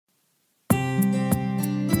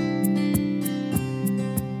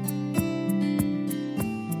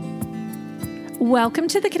Welcome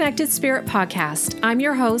to the Connected Spirit Podcast. I'm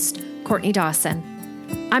your host, Courtney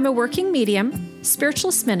Dawson. I'm a working medium,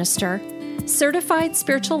 spiritualist minister, certified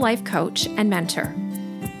spiritual life coach, and mentor.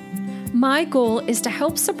 My goal is to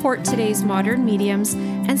help support today's modern mediums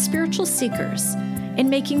and spiritual seekers in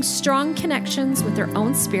making strong connections with their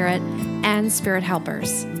own spirit and spirit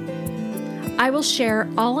helpers. I will share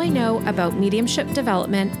all I know about mediumship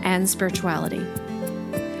development and spirituality.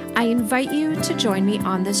 I invite you to join me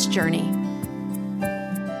on this journey.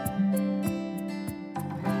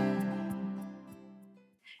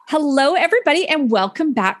 Hello, everybody, and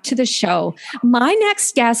welcome back to the show. My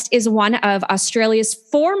next guest is one of Australia's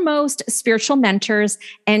foremost spiritual mentors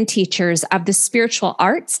and teachers of the spiritual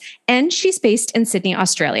arts, and she's based in Sydney,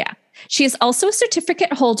 Australia. She is also a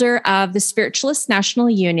certificate holder of the Spiritualist National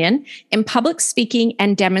Union in public speaking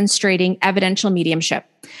and demonstrating evidential mediumship,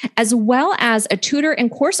 as well as a tutor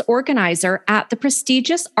and course organizer at the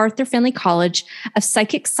prestigious Arthur Findlay College of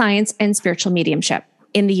Psychic Science and Spiritual Mediumship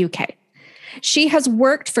in the UK. She has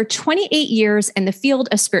worked for 28 years in the field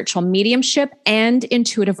of spiritual mediumship and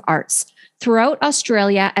intuitive arts throughout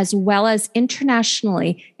Australia, as well as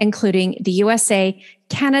internationally, including the USA,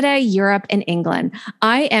 Canada, Europe, and England.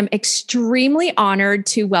 I am extremely honored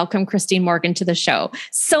to welcome Christine Morgan to the show.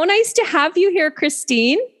 So nice to have you here,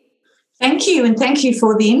 Christine. Thank you, and thank you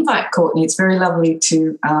for the invite, Courtney. It's very lovely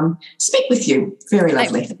to speak with you. Very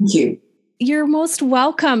lovely. Thank you. You're most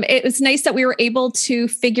welcome. It was nice that we were able to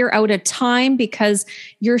figure out a time because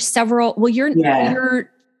you're the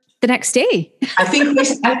next day. I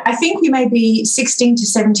think we may be 16 to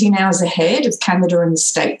 17 hours ahead of Canada and the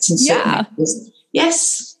States. In certain areas.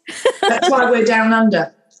 Yes, that's why we're down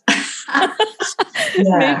under.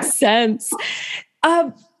 Makes sense.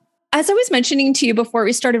 As I was mentioning to you before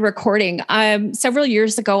we started recording, several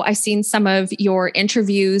years ago, I seen some of your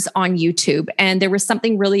interviews on YouTube, and there was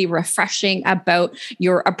something really refreshing about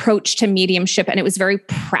your approach to mediumship, and it was very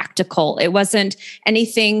practical. It wasn't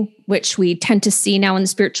anything which we tend to see now in the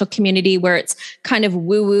spiritual community where it's kind of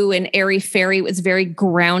woo-woo and airy-fairy. It was very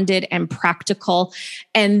grounded and practical.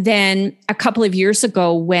 And then a couple of years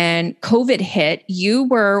ago when COVID hit, you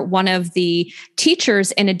were one of the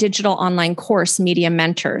teachers in a digital online course, Medium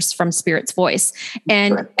Mentors from Spirit's Voice.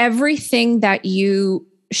 And everything that you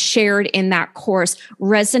shared in that course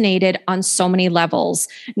resonated on so many levels,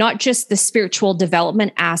 not just the spiritual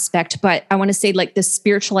development aspect, but I want to say like the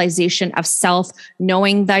spiritualization of self,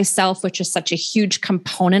 knowing thyself, which is such a huge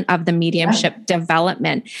component of the mediumship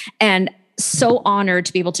development. And so honored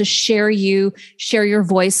to be able to share your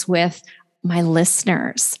voice with my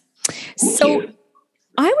listeners. So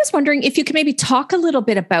I was wondering if you could maybe talk a little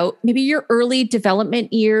bit about maybe your early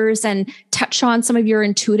development years and touch on some of your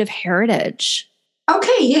intuitive heritage.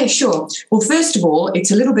 Okay, yeah, sure. Well, first of all,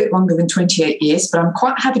 it's a little bit longer than 28 years, but I'm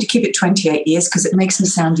quite happy to keep it 28 years because it makes me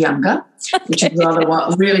sound younger, which is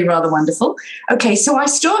rather wonderful. Okay, so I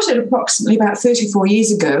started approximately about 34 years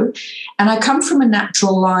ago, and I come from a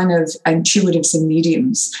natural line of intuitives and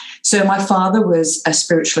mediums. So my father was a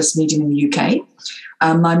spiritualist medium in the UK.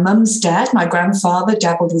 My mum's dad, my grandfather,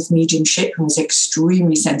 dabbled with mediumship and was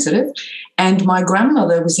extremely sensitive. And my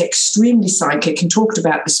grandmother was extremely psychic and talked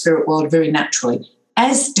about the spirit world very naturally,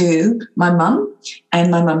 as do my mum and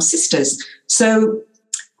my mum's sisters. So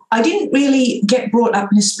I didn't really get brought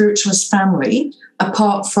up in a spiritualist family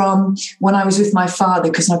apart from when I was with my father,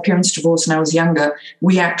 because my parents divorced when I was younger.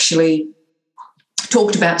 We actually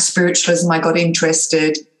talked about spiritualism. I got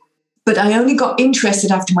interested. But I only got interested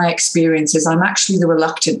after my experiences. I'm actually the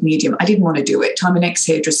reluctant medium. I didn't want to do it. I'm an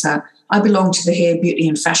ex-hairdresser. I belong to the hair, beauty,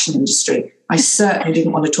 and fashion industry. I certainly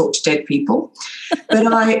didn't want to talk to dead people. But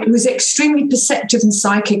I was extremely perceptive and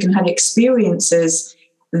psychic and had experiences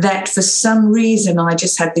that for some reason I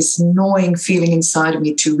just had this gnawing feeling inside of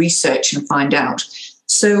me to research and find out.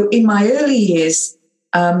 So in my early years,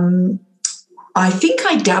 I think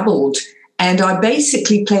I dabbled. And I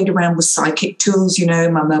basically played around with psychic tools. You know,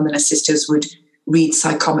 my mum and her sisters would read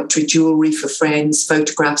psychometry jewelry for friends,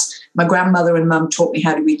 photographs. My grandmother and mum taught me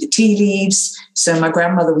how to read the tea leaves. So my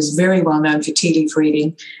grandmother was very well known for tea leaf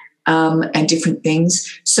reading and different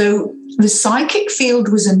things. So the psychic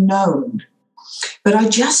field was a known, but I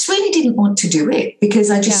just really didn't want to do it because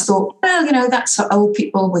I just thought, well, you know, that's for old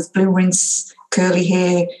people with blue rinse, curly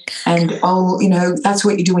hair, and that's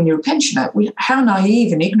what you do when you're a pensioner. How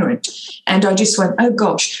naive and ignorant. And I just went, oh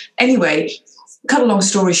gosh. Anyway, cut a long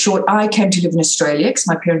story short, I came to live in Australia because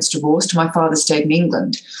my parents divorced and my father stayed in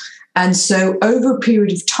England. And so over a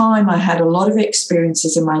period of time, I had a lot of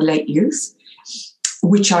experiences in my late youth,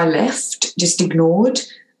 which I left, just ignored,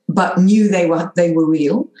 but knew they were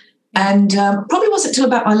real. And probably wasn't until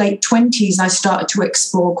about my late 20s I started to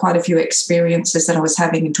explore quite a few experiences that I was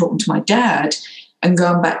having and talking to my dad and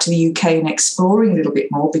going back to the UK and exploring a little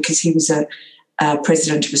bit more, because he was a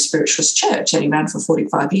president of a spiritualist church and he ran for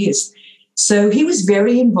 45 years. So he was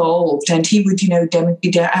very involved, and he would,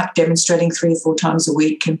 be out demonstrating 3 or 4 times a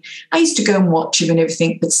week. And I used to go and watch him and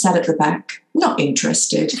everything, but sat at the back, not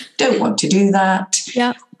interested, don't want to do that.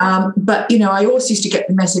 Yeah. But, I also used to get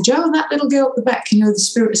the message, oh, that little girl at the back, the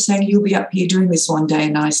Spirit is saying you'll be up here doing this one day.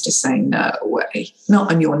 And I used to say, no way,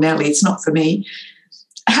 not on your Nelly, it's not for me.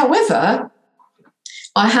 However,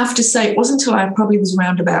 I have to say it wasn't until I probably was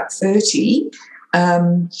around about 30,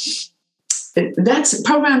 that's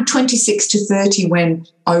probably around 26 to 30 when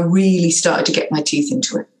I really started to get my teeth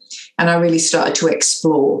into it, and I really started to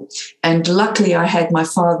explore. And luckily I had my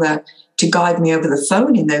father to guide me over the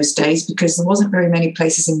phone in those days, because there wasn't very many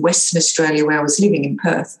places in Western Australia where I was living in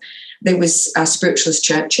Perth. There was spiritualist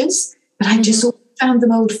churches, but I just found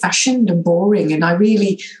them old-fashioned and boring, and I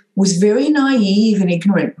really was very naive and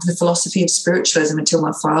ignorant of the philosophy of spiritualism until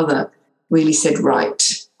my father really said,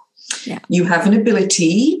 right, you have an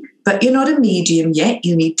ability, but you're not a medium yet.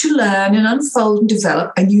 You need to learn and unfold and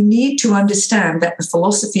develop, and you need to understand that the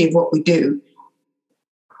philosophy of what we do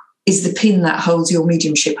is the pin that holds your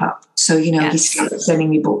mediumship up. So, he started sending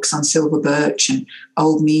me books on silver birch and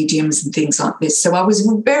old mediums and things like this. So I was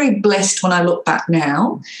very blessed when I look back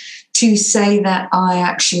now to say that I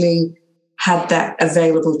actually had that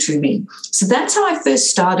available to me. So that's how I first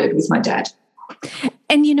started with my dad.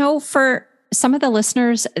 And, for some of the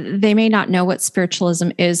listeners, they may not know what spiritualism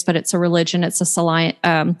is, but it's a religion, it's a science,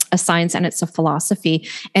 and it's a philosophy.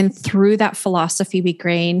 And through that philosophy, we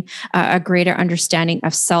gain a greater understanding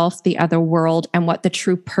of self, the other world, and what the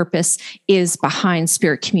true purpose is behind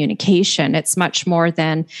spirit communication. It's much more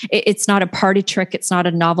than, it's not a party trick, it's not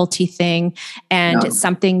a novelty thing, and it's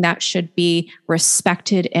something that should be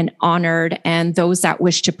respected and honored, and those that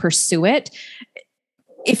wish to pursue it.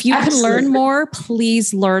 If you can learn more,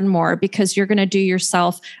 please learn more, because you're going to do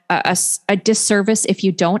yourself a disservice if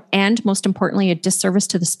you don't, and most importantly, a disservice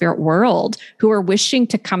to the spirit world who are wishing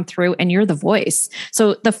to come through, and you're the voice.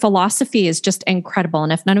 So the philosophy is just incredible.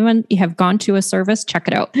 And if none of you have gone to a service, check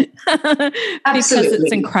it out because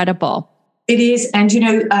it's incredible. It is. And,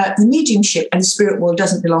 the mediumship and the spirit world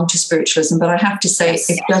doesn't belong to spiritualism, but I have to say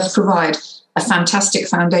it does provide a fantastic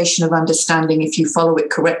foundation of understanding if you follow it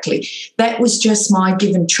correctly. That was just my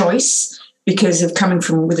given choice because of coming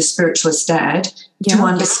from with a spiritualist dad to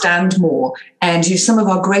understand more. And some of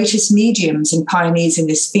our greatest mediums and pioneers in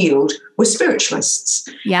this field were spiritualists.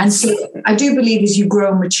 Yes. And so I do believe as you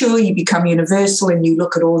grow and mature, you become universal and you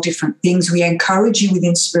look at all different things. We encourage you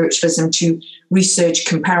within spiritualism to research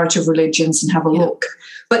comparative religions and have a look.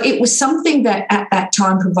 But it was something that at that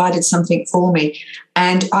time provided something for me.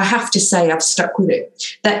 And I have to say I've stuck with it.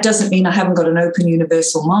 That doesn't mean I haven't got an open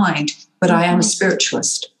universal mind, but I am a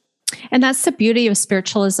spiritualist. And that's the beauty of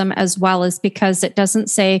spiritualism as well, is because it doesn't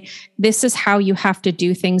say this is how you have to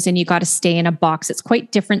do things and you got to stay in a box. It's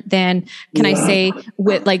quite different than, I say,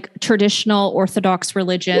 with like traditional Orthodox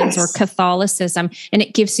religions or Catholicism. And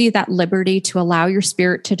it gives you that liberty to allow your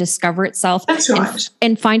spirit to discover itself. That's right.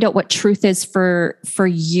 And find out what truth is for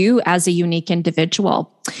you as a unique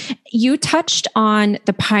individual. You touched on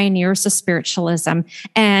the pioneers of spiritualism.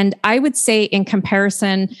 And I would say in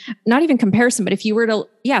comparison, not even comparison, but if you were to,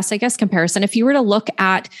 comparison, if you were to look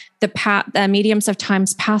at the mediums of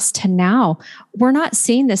times past to now, we're not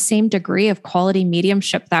seeing the same degree of quality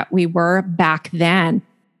mediumship that we were back then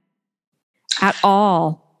at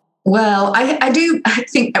all. Well, I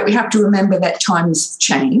think that we have to remember that times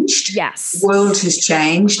changed. Yes. The world has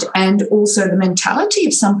changed, and also the mentality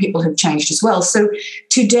of some people have changed as well. So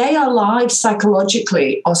today our lives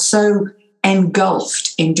psychologically are so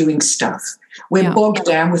engulfed in doing stuff. We're bogged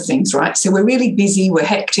down with things, right? So we're really busy, we're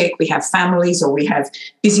hectic, we have families or we have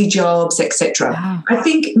busy jobs, etc. Wow. I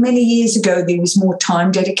think many years ago there was more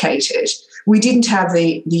time dedicated. We didn't have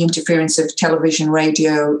the interference of television,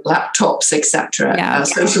 radio, laptops, etc.,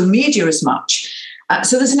 social media as much.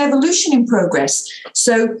 So there's an evolution in progress.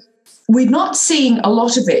 So we're not seeing a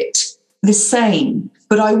lot of it the same.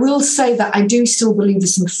 But I will say that I do still believe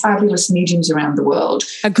there's some fabulous mediums around the world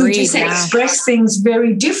who just express things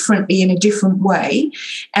very differently in a different way.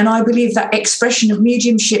 And I believe that expression of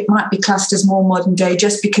mediumship might be classed as more modern day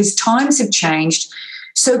just because times have changed.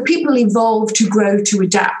 So people evolve to grow, to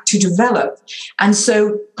adapt, to develop. And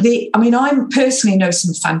so I personally know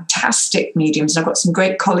some fantastic mediums. I've got some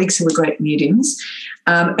great colleagues who are great mediums.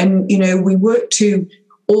 We work to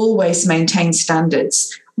always maintain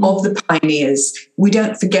standards. of the pioneers. We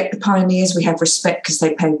don't forget the pioneers. We have respect because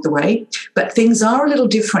they paved the way. But things are a little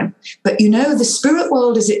different. But the spirit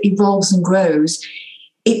world, as it evolves and grows,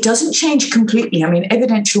 it doesn't change completely. I mean,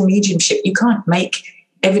 evidential mediumship, you can't make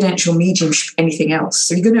evidential mediumship anything else.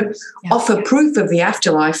 So you're going to offer proof of the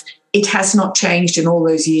afterlife. It has not changed in all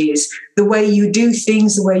those years. The way you do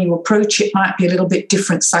things, the way you approach it might be a little bit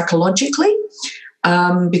different psychologically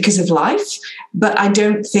because of life. But I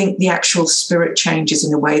don't think the actual spirit changes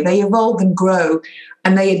in a way. They evolve and grow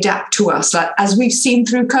and they adapt to us. Like, as we've seen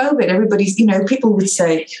through COVID, everybody's, people would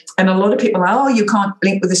say, and a lot of people are, you can't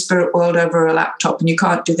link with the spirit world over a laptop and you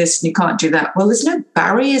can't do this and you can't do that. Well, there's no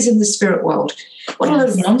barriers in the spirit world. What a load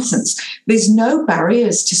of nonsense. There's no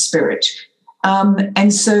barriers to spirit.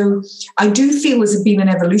 And so I do feel there's been an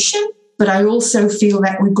evolution, but I also feel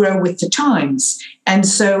that we grow with the times. And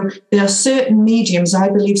so there are certain mediums, I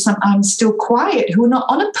believe, sometimes still quiet, who are not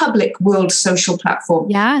on a public world social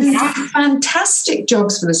platform. Yes. Who do fantastic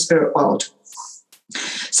jobs for the spirit world.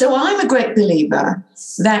 So I'm a great believer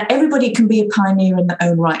that everybody can be a pioneer in their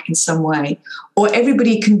own right in some way, or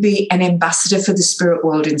everybody can be an ambassador for the spirit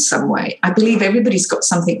world in some way. I believe everybody's got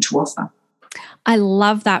something to offer. I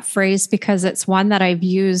love that phrase because it's one that I've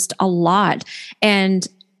used a lot and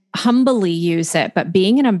humbly use it, but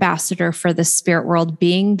being an ambassador for the spirit world,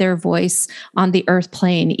 being their voice on the earth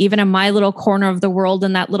plane, even in my little corner of the world,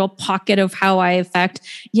 in that little pocket of how I affect,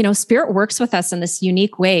 spirit works with us in this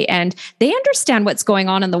unique way. And they understand what's going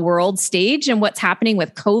on in the world stage and what's happening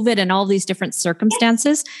with COVID and all these different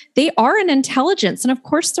circumstances. They are an intelligence. And of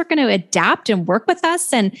course, they're going to adapt and work with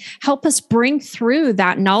us and help us bring through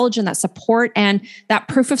that knowledge and that support and that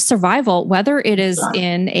proof of survival, whether it is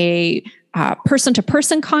in a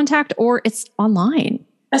person-to-person contact or it's online.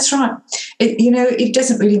 That's right. It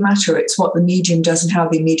doesn't really matter. It's what the medium does and how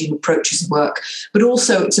the medium approaches work. But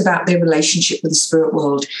also it's about their relationship with the spirit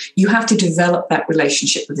world. You have to develop that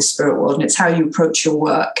relationship with the spirit world, and it's how you approach your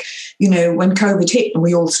work. When COVID hit and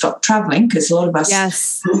we all stopped traveling, because a lot of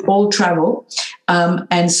us all travel.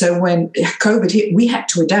 And so when COVID hit, we had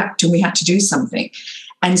to adapt and we had to do something.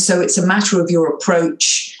 And so it's a matter of your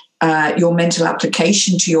approach, your mental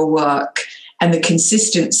application to your work, and the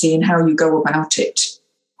consistency in how you go about it.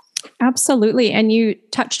 Absolutely. And you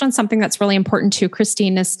touched on something that's really important too,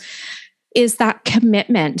 Christine, is that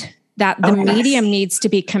commitment that the medium needs to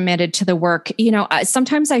be committed to the work.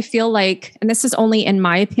 Sometimes I feel like, and this is only in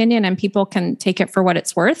my opinion, and people can take it for what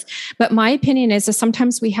it's worth, but my opinion is that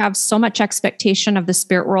sometimes we have so much expectation of the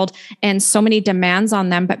spirit world and so many demands on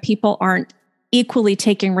them, but people aren't equally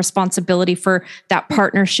taking responsibility for that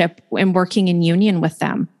partnership and working in union with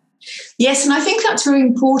them. Yes, and I think that's very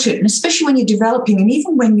important, and especially when you're developing, and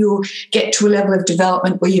even when you get to a level of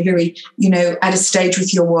development where you're very, at a stage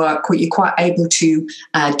with your work where you're quite able to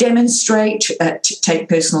demonstrate, to take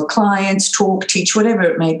personal clients, talk, teach, whatever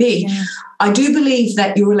it may be. Yeah. I do believe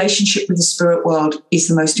that your relationship with the spirit world is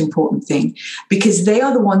the most important thing, because they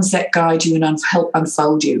are the ones that guide you and help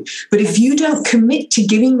unfold you. But if you don't commit to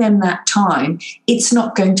giving them that time, it's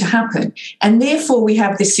not going to happen. And therefore, we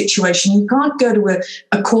have this situation. You can't go to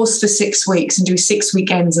a course for 6 weeks and do 6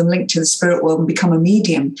 weekends and link to the spirit world and become a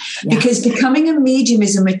medium. Yeah. Because becoming a medium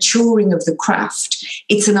is a maturing of the craft.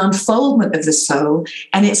 It's an unfoldment of the soul,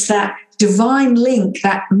 and it's that divine link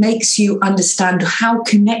that makes you understand how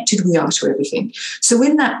connected we are to everything. So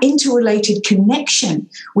in that interrelated connection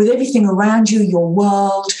with everything around you, your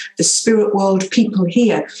world, the spirit world, people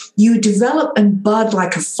here, you develop and bud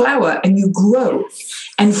like a flower and you grow.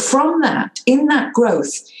 And from that, in that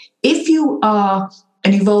growth, if you are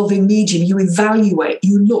an evolving medium, you evaluate,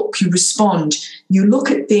 you look, you respond, you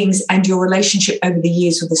look at things and your relationship over the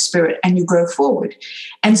years with the spirit, and you grow forward.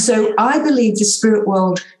 And so I believe the spirit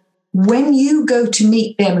world, when you go to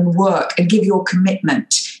meet them and work and give your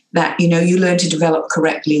commitment, that, you learn to develop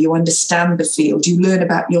correctly, you understand the field, you learn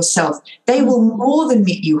about yourself, they will more than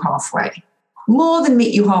meet you halfway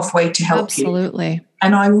to help you. Absolutely.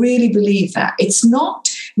 And I really believe that.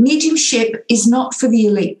 Mediumship is not for the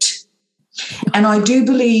elite. And I do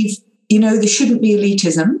believe, there shouldn't be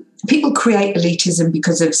elitism. People create elitism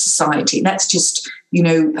because of society. That's just,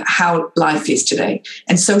 how life is today.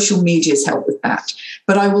 And social medias help with that.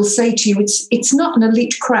 But I will say to you, it's not an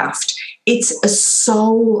elite craft. It's a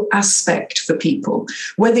soul aspect for people.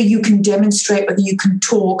 Whether you can demonstrate, whether you can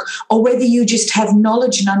talk, or whether you just have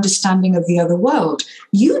knowledge and understanding of the other world,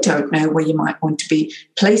 you don't know where you might want to be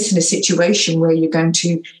placed in a situation where you're going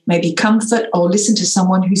to maybe comfort or listen to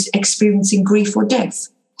someone who's experiencing grief or death.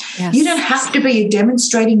 Yes. You don't have to be a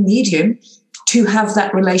demonstrating medium to have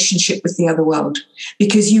that relationship with the other world,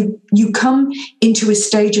 because you come into a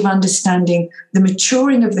stage of understanding the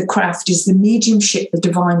maturing of the craft is the mediumship, the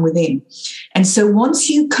divine within. And so once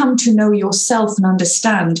you come to know yourself and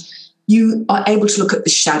understand, you are able to look at the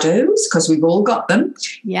shadows, because we've all got them,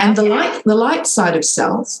 and the light side of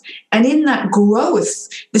self. And in that growth,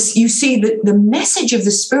 you see that the message of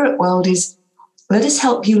the spirit world is, let us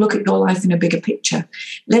help you look at your life in a bigger picture.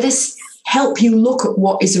 Let us help you look at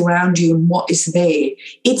what is around you and what is there.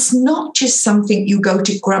 It's not just something you go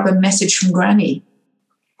to grab a message from Granny.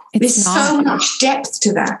 There's so much depth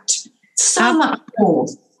to that, so much more.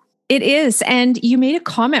 It is. And you made a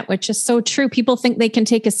comment, which is so true. People think they can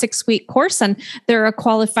take a 6-week course and they're a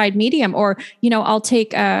qualified medium, or, I'll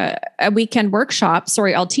take a weekend workshop.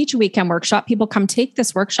 I'll teach a weekend workshop. People come take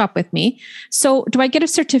this workshop with me. So do I get a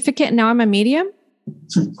certificate and now I'm a medium?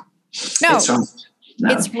 No. It's wrong.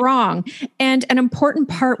 No. It's wrong. And an important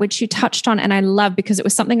part, which you touched on, and I love, because it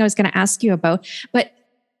was something I was going to ask you about, but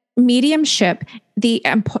mediumship,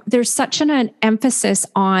 there's such an emphasis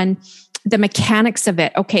on the mechanics of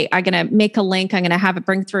it. Okay, I'm going to make a link. I'm going to have it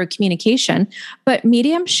bring through a communication. But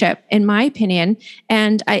mediumship, in my opinion,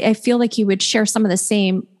 and I feel like you would share some of the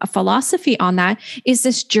same philosophy on that, is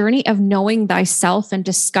this journey of knowing thyself and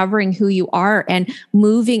discovering who you are and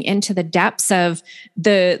moving into the depths of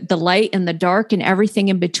the light and the dark and everything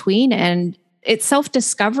in between. And it's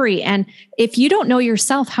self-discovery. And if you don't know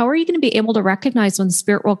yourself, how are you going to be able to recognize when the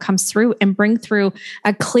spirit world comes through and bring through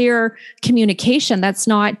a clear communication that's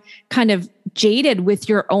not kind of jaded with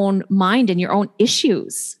your own mind and your own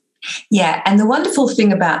issues? Yeah. And the wonderful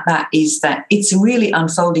thing about that is that it's a really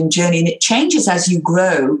unfolding journey, and it changes as you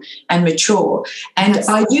grow and mature. And yes.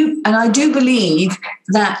 I do believe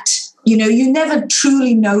that, you never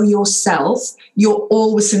truly know yourself. You're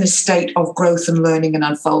always in a state of growth and learning and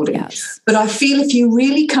unfolding. Yes. But I feel if you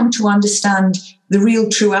really come to understand the real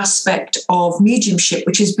true aspect of mediumship,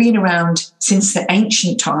 which has been around since the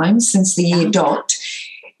ancient times, since the year dot,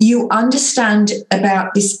 you understand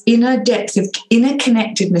about this inner depth of inner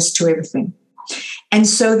connectedness to everything. And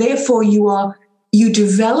so therefore you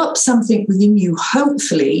develop something within you,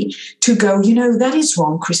 hopefully, to go, that is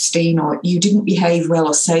wrong, Christine, or you didn't behave well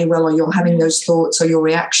or say well, or you're having those thoughts or your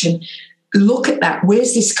reaction. Look at that.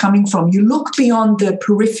 Where's this coming from? You look beyond the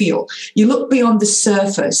peripheral. You look beyond the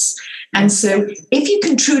surface. And so if you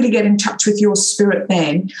can truly get in touch with your spirit,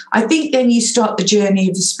 then I think then you start the journey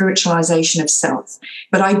of the spiritualization of self.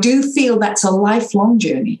 But I do feel that's a lifelong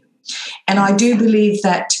journey. And I do believe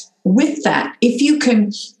that with that, if you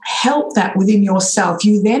can help that within yourself,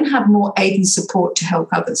 you then have more aid and support to help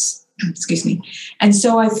others. Excuse me. And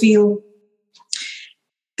so I feel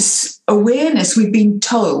awareness, we've been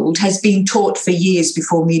told, has been taught for years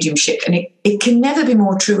before mediumship, and it can never be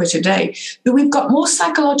more truer today. But we've got more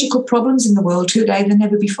psychological problems in the world today than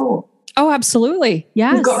ever before. Oh, absolutely.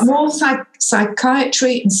 Yes. We've got more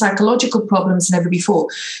psychiatry and psychological problems than ever before.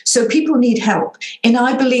 So people need help. And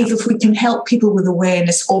I believe if we can help people with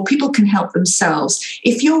awareness, or people can help themselves,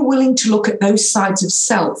 if you're willing to look at those sides of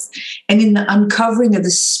self and in the uncovering of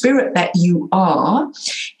the spirit that you are,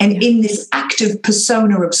 and in this active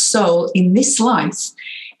persona of soul in this life,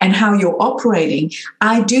 and how you're operating,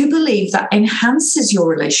 I do believe that enhances your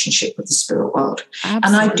relationship with the spirit world. Absolutely.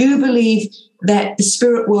 And I do believe that the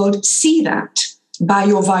spirit world see that by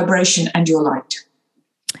your vibration and your light.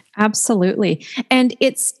 Absolutely. And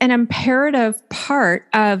it's an imperative part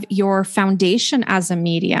of your foundation as a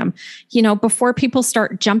medium. Before people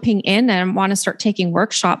start jumping in and want to start taking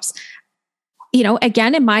workshops,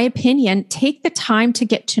 again, in my opinion, take the time to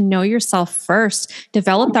get to know yourself first,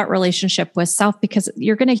 develop that relationship with self, because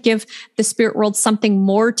you're going to give the spirit world something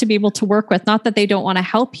more to be able to work with. Not that they don't want to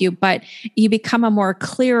help you, but you become a more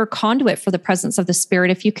clear conduit for the presence of the spirit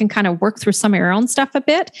if you can kind of work through some of your own stuff a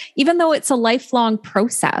bit, even though it's a lifelong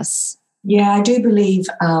process. Yeah, I do believe,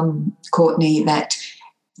 Courtney, that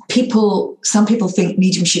some people think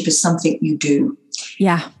mediumship is something you do.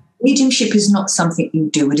 Yeah. Mediumship is not something you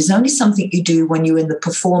do. It is only something you do when you're in the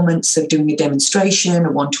performance of doing a demonstration,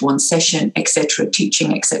 a one-to-one session, etc.,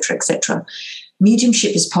 teaching, etc., etc.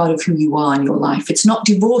 Mediumship is part of who you are in your life. It's not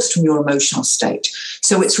divorced from your emotional state.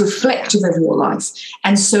 So it's reflective of your life.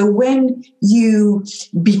 And so when you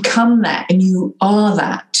become that and you are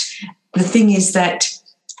that, the thing is that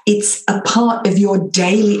it's a part of your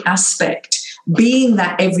daily aspect. Being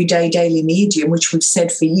that everyday daily medium, which we've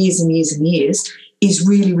said for years and years and years, is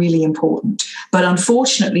really, really important. But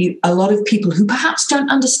unfortunately, a lot of people who perhaps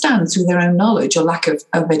don't understand through their own knowledge or lack of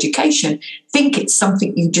education think it's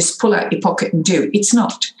something you just pull out your pocket and do. It's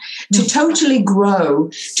not. To totally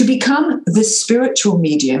grow, to become the spiritual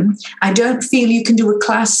medium, I don't feel you can do a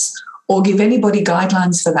class or give anybody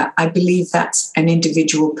guidelines for that. I believe that's an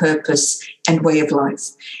individual purpose and way of life.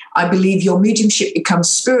 I believe your mediumship becomes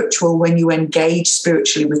spiritual when you engage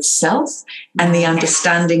spiritually with self and the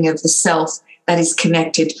understanding of the self that is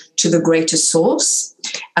connected to the greater source.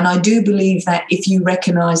 And I do believe that if you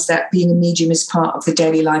recognize that being a medium is part of the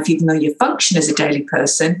daily life, even though you function as a daily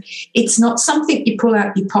person, it's not something you pull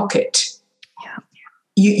out your pocket.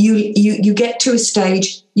 You get to a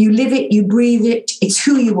stage, you live it, you breathe it, it's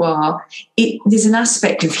who you are. There's an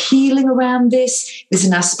aspect of healing around this, there's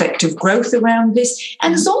an aspect of growth around this,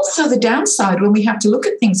 and there's also the downside when we have to look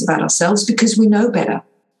at things about ourselves because we know better.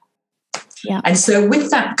 Yeah. And so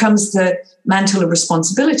with that comes the mantle of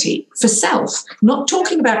responsibility for self, not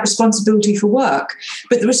talking about responsibility for work,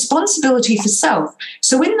 but the responsibility for self.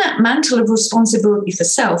 So in that mantle of responsibility for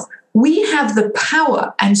self, we have the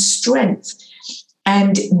power and strength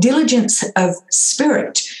and diligence of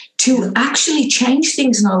spirit to actually change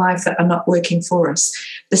things in our life that are not working for us.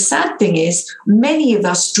 The sad thing is many of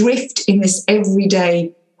us drift in this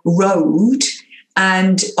everyday road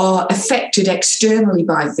and are affected externally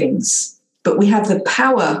by things, but we have the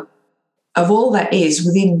power of all that is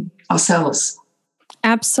within ourselves.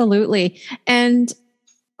 Absolutely. And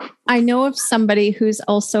I know of somebody who's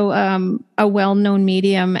also a well-known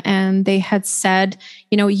medium, and they had said,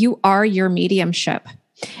 you are your mediumship,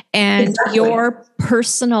 and Exactly. your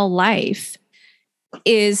personal life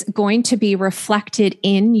is going to be reflected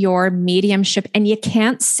in your mediumship, and you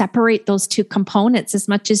can't separate those two components as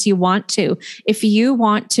much as you want to. If you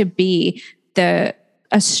want to be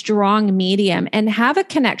a strong medium and have a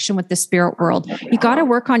connection with the spirit world, you got to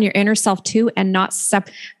work on your inner self too, and not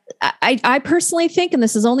I personally think, and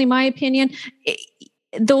this is only my opinion,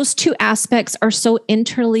 those two aspects are so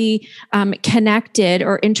interly connected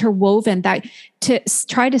or interwoven that to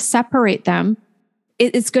try to separate them,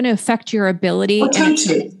 it's going to affect your ability. Oh,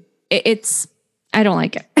 totally. I don't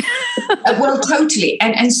like it. Well, totally.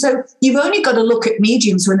 And so you've only got to look at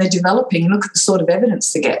mediums when they're developing, look at the sort of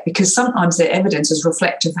evidence they get, because sometimes their evidence is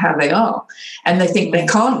reflective of how they are. And they think they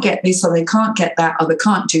can't get this or they can't get that or they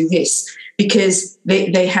can't do this because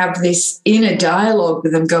they have this inner dialogue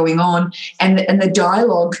with them going on. And the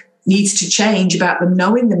dialogue needs to change about them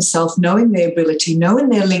knowing themselves, knowing their ability, knowing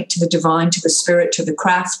their link to the divine, to the spirit, to the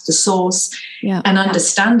craft, the source, and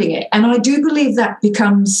understanding it. And I do believe that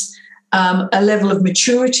becomes a level of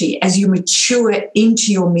maturity as you mature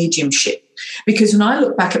into your mediumship. Because when I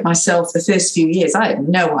look back at myself the first few years, I had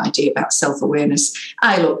no idea about self-awareness.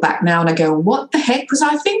 I look back now and I go, what the heck was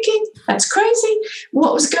I thinking? That's crazy.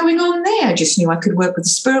 What was going on there? I just knew I could work with the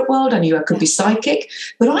spirit world. I knew I could be psychic.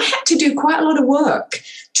 But I had to do quite a lot of work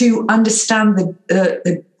to understand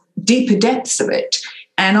the deeper depths of it.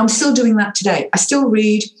 And I'm still doing that today. I still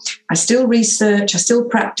read, I still research, I still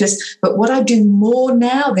practice. But what I do more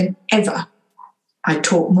now than ever, I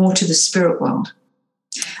talk more to the spirit world.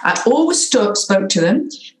 I always spoke to them,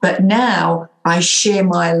 but now I share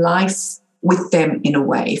my life with them in a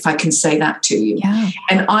way, if I can say that to you. Yeah.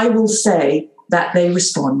 And I will say that they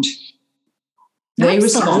respond. They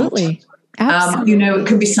Absolutely. respond. It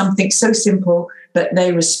could be something so simple, but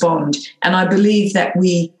they respond. And I believe that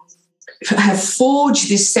we have forged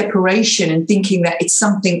this separation and thinking that it's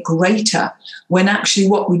something greater when actually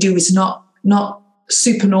what we do is not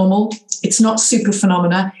supernormal. It's not super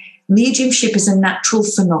phenomena. Mediumship is a natural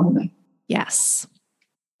phenomenon. Yes.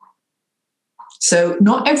 So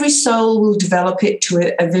not every soul will develop it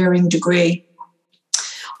to a varying degree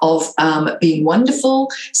of being wonderful.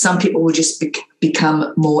 Some people will just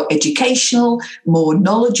become more educational, more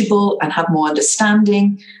knowledgeable, and have more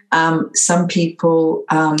understanding. Some people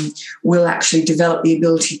will actually develop the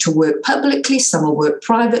ability to work publicly. Some will work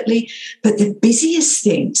privately. But the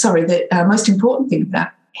most important thing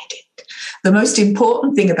about the most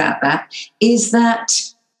important thing about that is that,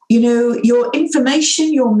 your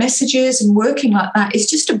information, your messages and working like that is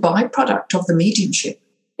just a byproduct of the mediumship.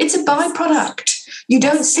 It's a byproduct. You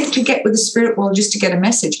don't sit to get with the spirit world just to get a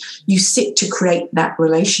message. You sit to create that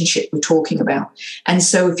relationship we're talking about. And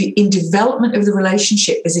so if you're in development of the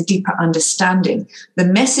relationship, there's a deeper understanding. The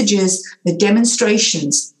messages, the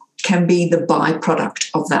demonstrations can be the byproduct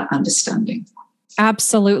of that understanding.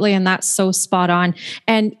 Absolutely. And that's so spot on.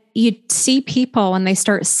 And you see people when they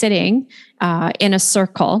start sitting in a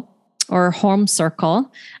circle or a home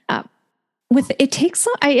circle,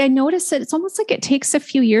 I notice that it's almost like it takes a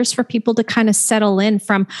few years for people to kind of settle in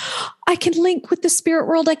from, I can link with the spirit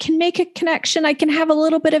world. I can make a connection. I can have a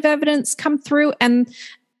little bit of evidence come through. And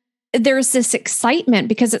there's this excitement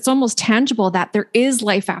because it's almost tangible that there is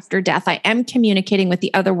life after death. I am communicating with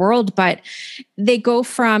the other world, but they go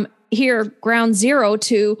from here, ground zero,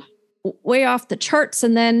 to way off the charts.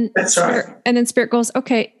 And then That's right. And then Spirit goes,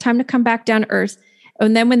 okay, time to come back down to earth.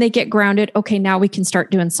 And then when they get grounded, okay, now we can start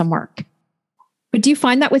doing some work. But do you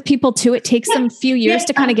find that with people too? It takes them a few years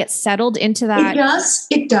to kind of get settled into that.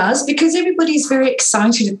 It does, because everybody's very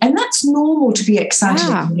excited. And that's normal to be excited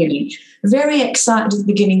at the beginning. Very excited at the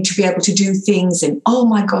beginning to be able to do things and, oh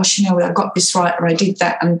my gosh, I got this right, or I did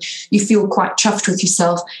that. And you feel quite chuffed with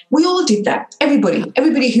yourself. We all did that.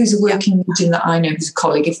 Everybody who's a working medium that I know, who's a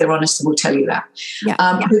colleague, if they're honest, will tell you that.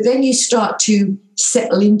 But then you start to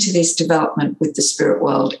settle into this development with the spirit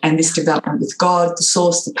world and this development with God, the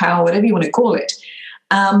source, the power, whatever you want to call it.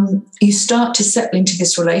 You start to settle into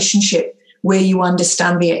this relationship where you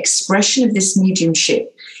understand the expression of this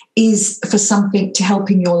mediumship is for something to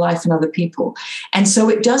help in your life and other people. And so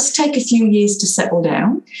it does take a few years to settle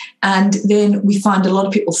down. And then we find a lot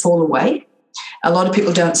of people fall away. A lot of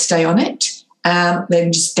people don't stay on it. They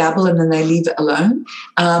just dabble and then they leave it alone.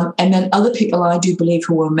 And then other people, I do believe,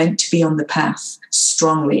 who were meant to be on the path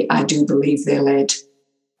strongly, I do believe they're led,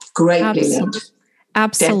 greatly led.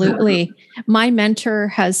 Absolutely. Definitely. My mentor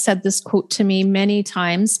has said this quote to me many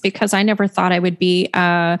times, because I never thought I would be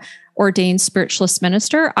a ordained spiritualist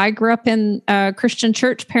minister. I grew up in a Christian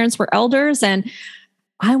church. Parents were elders, and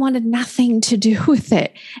I wanted nothing to do with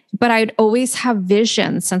it. But I'd always have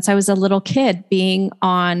visions since I was a little kid being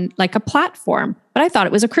on like a platform. But I thought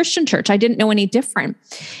it was a Christian church. I didn't know any different.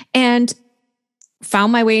 And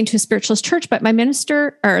found my way into a spiritualist church. But my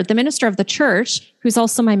minister, or the minister of the church, who's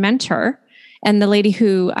also my mentor, and the lady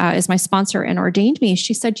who is my sponsor and ordained me,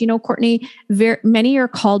 she said, Courtney, many are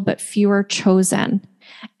called, but few are chosen.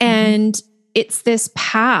 And it's this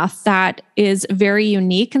path that is very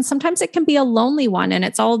unique. And sometimes it can be a lonely one. And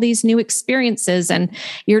it's all these new experiences. And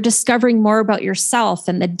you're discovering more about yourself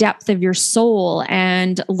and the depth of your soul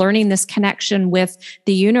and learning this connection with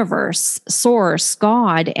the universe, source,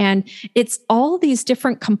 God. And it's all these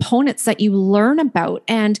different components that you learn about.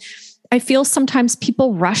 And I feel sometimes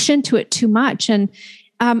people rush into it too much. And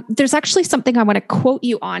there's actually something I want to quote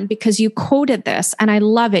you on, because you quoted this and I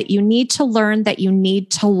love it. You need to learn that you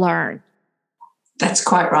need to learn. That's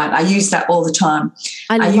quite right. I use that all the time.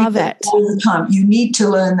 I love it. All the time. You need to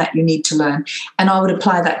learn that you need to learn. And I would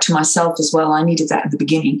apply that to myself as well. I needed that at the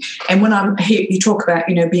beginning. And when I'm here, you talk about,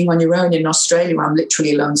 being on your own in Australia, where I'm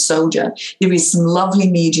literally a lone soldier. There is some lovely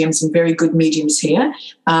mediums and very good mediums here.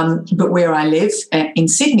 But where I live in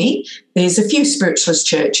Sydney, there's a few spiritualist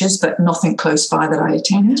churches, but nothing close by that I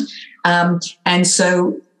attend. And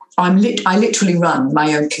so I literally run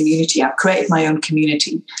my own community. I've created my own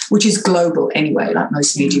community, which is global anyway, like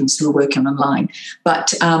most mediums who are working online.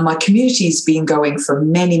 But my community has been going for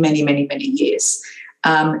many, many, many, many years.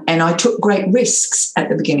 And I took great risks at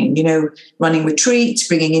the beginning, running retreats,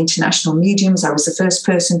 bringing international mediums. I was the first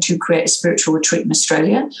person to create a spiritual retreat in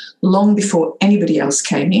Australia, long before anybody else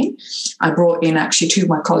came in. I brought in actually two of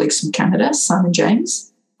my colleagues from Canada, Simon James,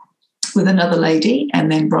 with another lady,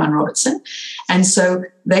 and then Brian Robertson. And so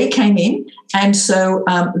they came in. And so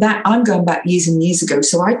that I'm going back years and years ago.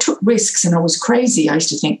 So I took risks and I was crazy. I used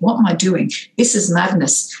to think, what am I doing? This is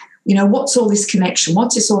madness. What's all this connection?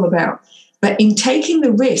 What's this all about? But in taking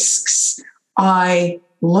the risks, I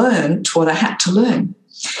learned what I had to learn.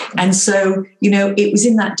 And so, it was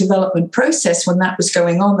in that development process when that was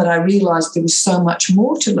going on that I realized there was so much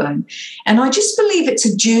more to learn. And I just believe it's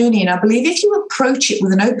a journey. And I believe if you approach it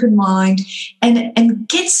with an open mind and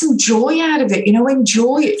get some joy out of it,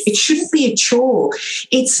 enjoy it. It shouldn't be a chore.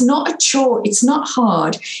 It's not a chore. It's not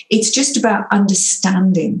hard. It's just about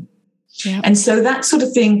understanding. Yep. And so that sort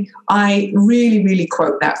of thing, I really, really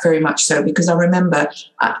quote that very much so, because I remember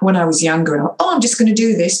when I was younger, I'm just going to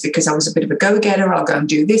do this because I was a bit of a go-getter. I'll go and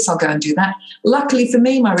do this. I'll go and do that. Luckily for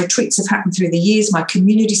me, my retreats have happened through the years. My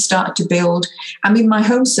community started to build. My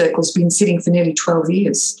home circle's been sitting for nearly 12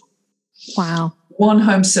 years. Wow. One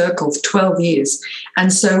home circle for 12 years.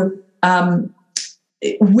 And so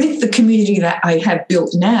with the community that I have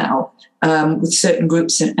built now, with certain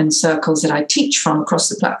groups and circles that I teach from across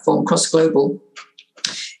the platform, across global,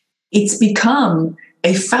 it's become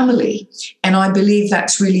a family. And I believe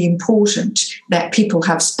that's really important, that people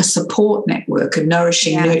have a support network, a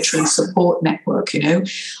nourishing, nurturing support network,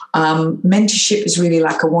 Mentorship is really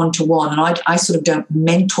like a one-to-one. And I sort of don't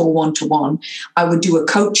mentor one-to-one. I would do a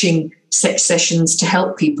coaching sessions to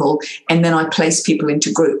help people, and then I place people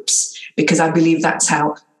into groups, because I believe that's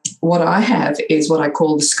how. What I have is what I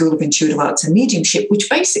call the School of Intuitive Arts and Mediumship, which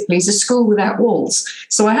basically is a school without walls.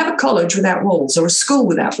 So I have a college without walls, or a school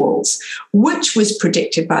without walls, which was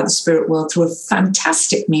predicted by the spirit world through a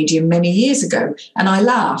fantastic medium many years ago. And I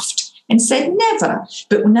laughed and said never.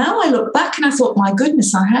 But now I look back and I thought, my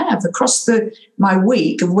goodness, I have. Across my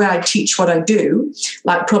week of where I teach what I do,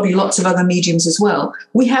 like probably lots of other mediums as well,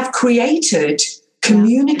 we have created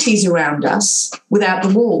communities around us without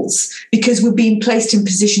the walls because we're being placed in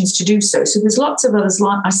positions to do so. So there's lots of others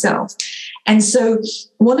like myself. And so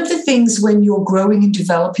one of the things when you're growing and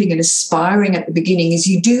developing and aspiring at the beginning is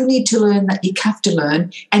you do need to learn that you have to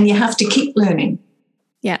learn and you have to keep learning.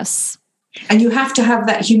 Yes. And you have to have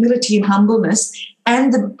that humility and humbleness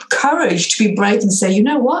and the courage to be brave and say, you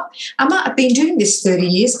know what, I might have been doing this 30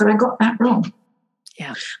 years, but I got that wrong.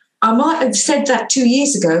 Yeah. I might have said that 2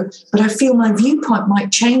 years ago, but I feel my viewpoint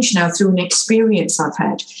might change now through an experience I've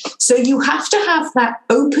had. So you have to have that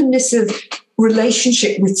openness of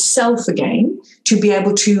relationship with self again to be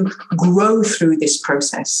able to grow through this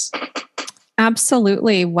process.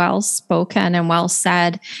 Absolutely. Well spoken and well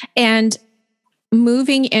said. And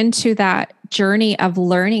moving into that journey of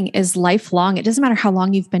learning is lifelong. It doesn't matter how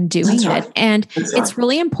long you've been doing it. And it's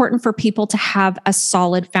really important for people to have a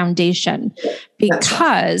solid foundation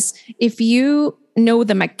because if you know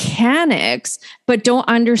the mechanics, but don't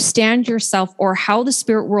understand yourself or how the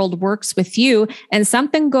spirit world works with you and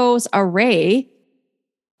something goes awry,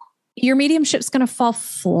 your mediumship's going to fall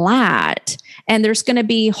flat and there's going to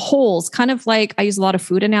be holes, kind of like, I use a lot of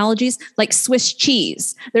food analogies, like Swiss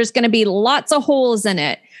cheese. There's going to be lots of holes in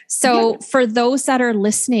it. So for those that are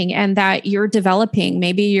listening and that you're developing,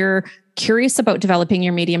 maybe you're curious about developing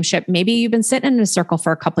your mediumship, maybe you've been sitting in a circle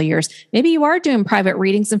for a couple of years, maybe you are doing private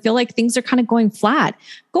readings and feel like things are kind of going flat,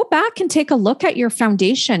 go back and take a look at your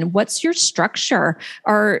foundation. What's your structure?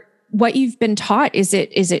 Or what you've been taught, is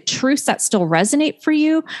it truths that still resonate for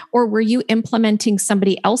you? Or were you implementing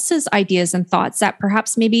somebody else's ideas and thoughts that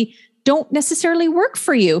perhaps maybe don't necessarily work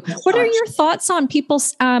for you? What are your thoughts on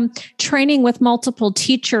people's training with multiple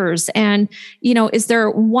teachers? And, is there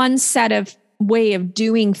one set of way of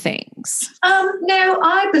doing things? No,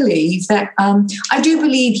 I believe that I do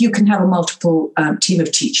believe you can have a multiple team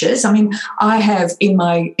of teachers. I mean, I have in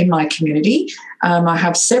my community, I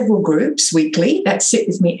have several groups weekly that sit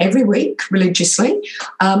with me every week religiously,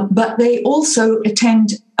 but they also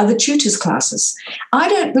attend other tutors' classes. I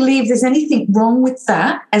don't believe there's anything wrong with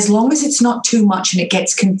that as long as it's not too much and it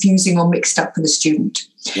gets confusing or mixed up for the student.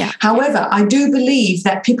 Yeah. However, I do believe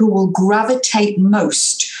that people will gravitate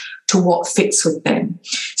most to what fits with them.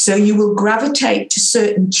 So you will gravitate to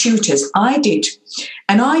certain tutors. I did.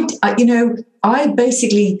 And I didn't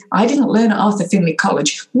learn at Arthur Findlay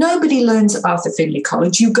College. Nobody learns at Arthur Findlay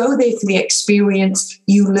College. You go there for the experience.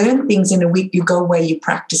 You learn things in a week. You go where you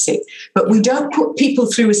practice it. But we don't put people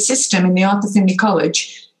through a system in the Arthur Findlay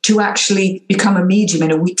College to actually become a medium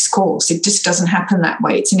in a week's course. It just doesn't happen that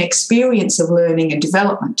way. It's an experience of learning and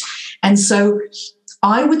development. And so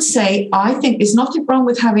I would say, I think there's nothing wrong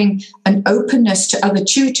with having an openness to other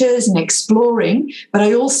tutors and exploring, but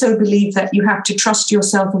I also believe that you have to trust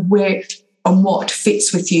yourself of where and what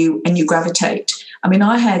fits with you and you gravitate. I mean,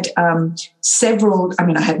 I had I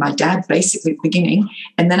had my dad basically at the beginning,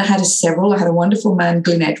 and then I had several. I had a wonderful man,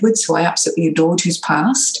 Glyn Edwards, who I absolutely adored, who's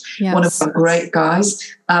passed, one of our great guys.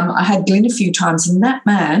 I had Glyn a few times, and that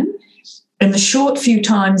man, in the short few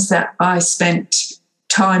times that I spent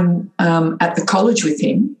time at the college with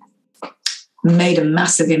him, made a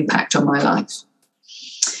massive impact on my life.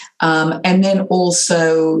 And then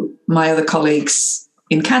also my other colleagues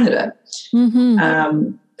in Canada,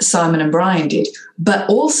 Simon and Brian did. But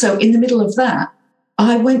also in the middle of that,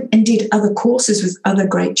 I went and did other courses with other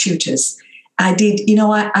great tutors. I did,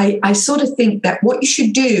 I sort of think that what you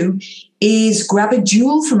should do is grab a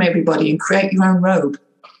jewel from everybody and create your own robe.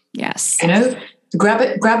 Yes.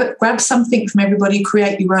 Grab something from everybody,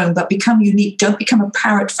 create your own, but become unique. Don't become a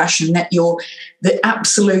parrot fashion that you're the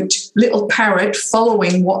absolute little parrot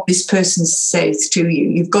following what this person says to you.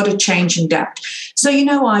 You've got to change and adapt. So,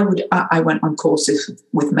 I went on courses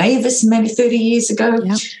with Mavis many 30 years ago.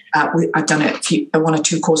 Yep. I've done one or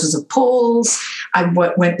two courses of Paul's. I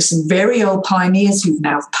went with some very old pioneers who've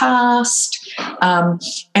now passed.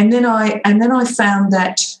 And then I found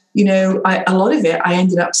that, a lot of it, I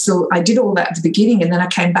ended up I did all that at the beginning, and then I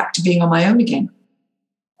came back to being on my own again.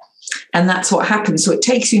 And that's what happens. So it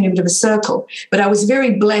takes you in a bit of a circle. But I was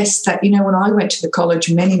very blessed that, when I went to the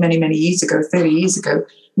college many, many, many years ago, 30 years ago,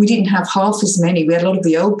 we didn't have half as many. We had a lot of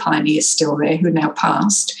the old pioneers still there who now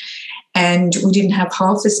passed. And we didn't have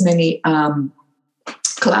half as many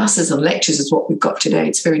classes and lectures as what we've got today.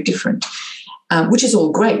 It's very different. Which is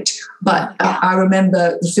all great. But I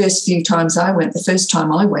remember the first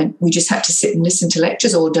time I went, we just had to sit and listen to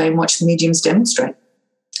lectures all day and watch the mediums demonstrate.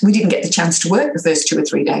 we didn't get the chance to work the first 2 or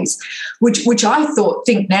 3 days, which I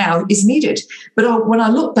think now is needed. But when I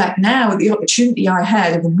look back now at the opportunity I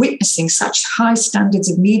had of witnessing such high standards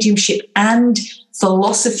of mediumship and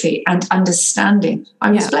philosophy and understanding,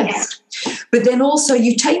 I was blessed. But then also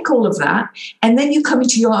you take all of that and then you come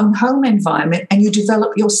into your own home environment and you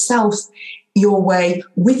develop yourself your way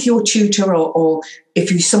with your tutor, or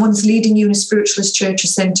if someone's leading you in a spiritualist church or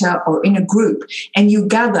center or in a group, and you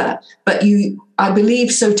gather. But I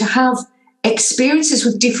believe so to have experiences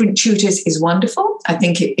with different tutors is wonderful. I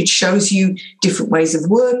think it shows you different ways of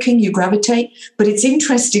working, you gravitate. But it's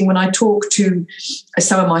interesting when I talk to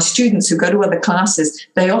some of my students who go to other classes,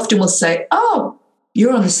 they often will say, oh,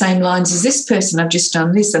 you're on the same lines as this person. I've just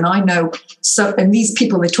done this. And I know, and these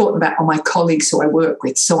people they're talking about are my colleagues who I work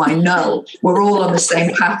with. So I know we're all on the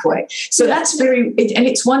same pathway. So that's and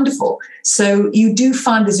it's wonderful. So you do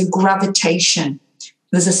find there's a gravitation.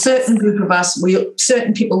 There's a certain group of us,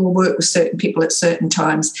 certain people will work with certain people at certain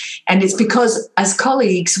times. And it's because as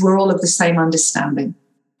colleagues, we're all of the same understanding.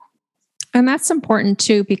 And that's important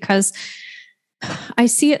too, because I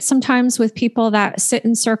see it sometimes with people that sit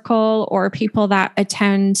in circle or people that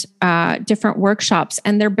attend different workshops,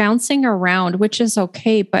 and they're bouncing around, which is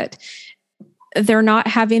okay, but they're not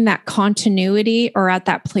having that continuity or at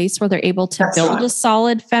that place where they're able to build a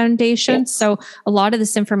solid foundation. Yes. So a lot of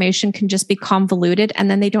this information can just be convoluted, and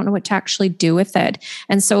then they don't know what to actually do with it.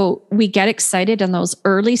 And so we get excited in those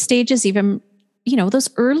early stages, even those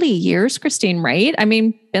early years, Christine, right? I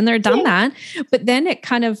mean, been there, done that. But then it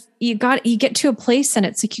kind of, you get to a place and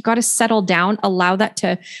it's like, you got to settle down, allow that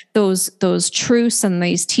to those truths and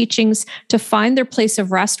these teachings to find their place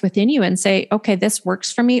of rest within you and say, okay, this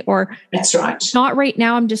works for me, or that's right. Not right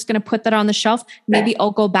now. I'm just going to put that on the shelf. Maybe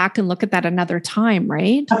I'll go back and look at that another time,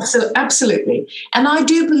 right? Absolutely. And I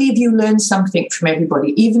do believe you learn something from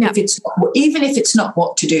everybody, even if it's not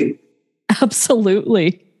what to do.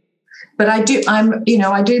 Absolutely. But I do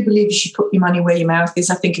believe you should put your money where your mouth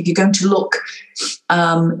is. I think if you're going to look,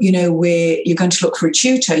 where you're going to look for a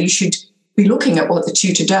tutor, you should be looking at what the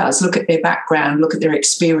tutor does, look at their background, look at their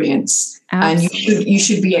experience. Absolutely. And you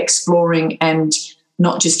should be exploring and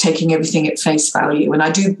not just taking everything at face value. And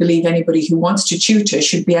I do believe anybody who wants to tutor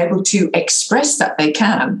should be able to express that they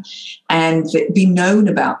can and be known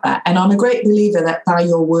about that. And I'm a great believer that by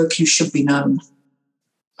your work, you should be known.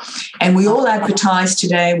 And we all advertise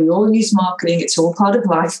today. We all use marketing. It's all part of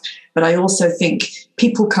life. But I also think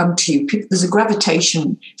people come to you. There's a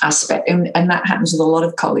gravitation aspect, and that happens with a lot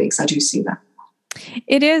of colleagues. I do see that.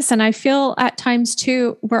 It is. And I feel at times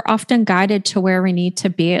too, we're often guided to where we need to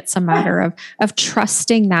be. It's a matter of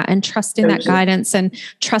trusting that and trusting that guidance and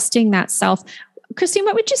trusting that self. Christine,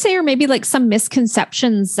 what would you say are maybe like some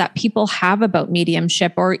misconceptions that people have about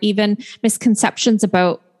mediumship, or even misconceptions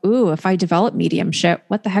about, if I develop mediumship,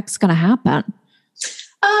 what the heck's going to happen?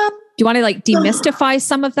 Do you want to demystify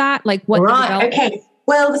some of that? Like what? Right. Okay.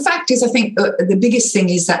 Well, the fact is, I think the biggest thing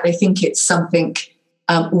is that they think it's something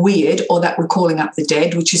weird, or that we're calling up the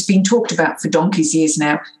dead, which has been talked about for donkey's years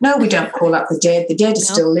now. No, we don't call up the dead. The dead are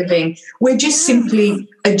still living. We're just simply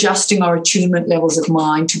adjusting our attunement levels of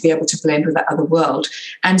mind to be able to blend with that other world.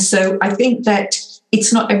 And so I think that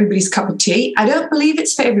it's not everybody's cup of tea. I don't believe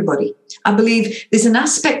it's for everybody. I believe there's an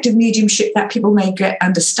aspect of mediumship that people may get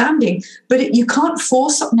understanding, but you can't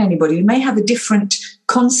force on anybody. You may have a different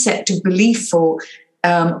concept of belief or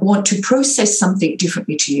want to process something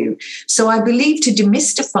differently to you. So I believe to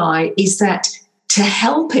demystify is that to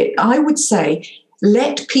help it, I would say,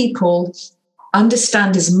 let people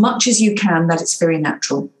understand as much as you can that it's very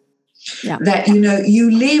natural. Yeah. That,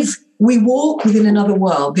 we walk within another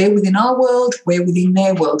world. They're within our world. We're within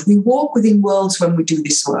their world. We walk within worlds when we do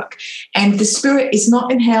this work. And the spirit is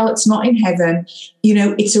not in hell. It's not in heaven.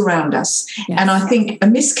 It's around us. Yes. And I think a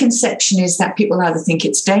misconception is that people either think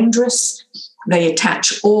it's dangerous. They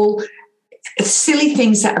attach all silly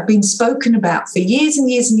things that have been spoken about for years and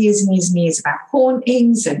years and years and years and years about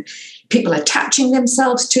hauntings and people attaching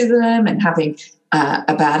themselves to them and having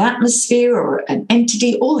a bad atmosphere or an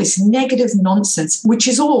entity, all this negative nonsense, which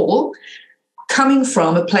is all coming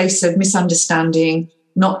from a place of misunderstanding,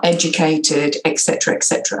 not educated, etc.,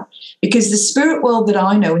 etc. Because the spirit world that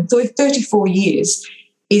I know in 34 years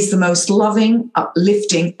is the most loving,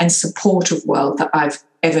 uplifting, and supportive world that I've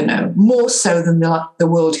ever known, more so than the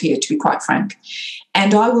world here, to be quite frank.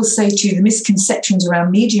 And I will say to you, the misconceptions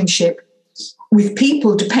around mediumship with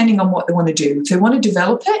people, depending on what they want to do. If they want to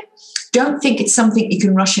develop it, don't think it's something you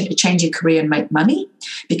can rush into, change your career and make money,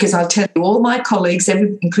 because I'll tell you, all my colleagues,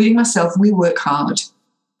 including myself, we work hard.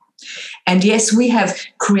 And yes, we have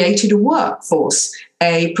created a workforce,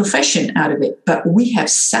 a profession out of it, but we have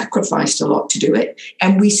sacrificed a lot to do it.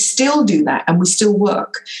 And we still do that and we still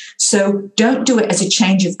work. So don't do it as a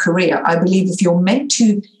change of career. I believe if you're meant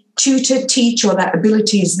to tutor, teach, or that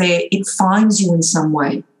ability is there, it finds you in some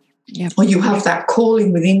way. Yep. Or you have that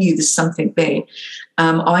calling within you, there's something there.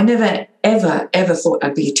 I never, ever thought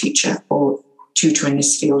I'd be a teacher or tutor in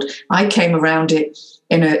this field. I came around it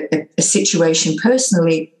in a situation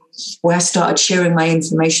personally where I started sharing my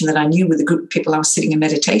information that I knew with a group of people I was sitting in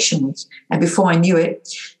meditation with. And before I knew it,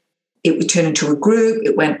 it would turn into a group.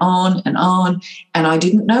 It went on, and I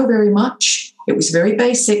didn't know very much. It was very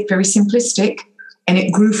basic, very simplistic, and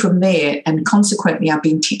it grew from there. And consequently, I've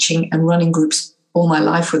been teaching and running groups all my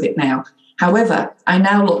life with it now. However, I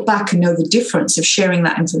now look back and know the difference of sharing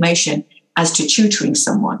that information as to tutoring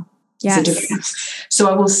someone. Yes. It's a difference. So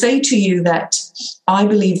I will say to you that I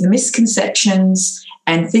believe the misconceptions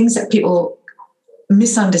and things that people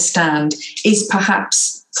misunderstand is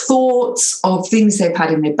perhaps thoughts of things they've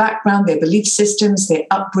had in their background, their belief systems, their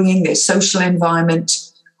upbringing, their social environment,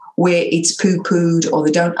 where it's poo-pooed or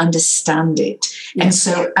they don't understand it. Yes. And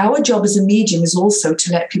so our job as a medium is also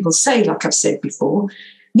to let people say, like I've said before,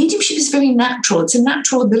 mediumship is very natural. It's a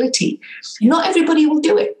natural ability. Not everybody will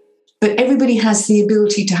do it, but everybody has the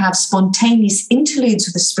ability to have spontaneous interludes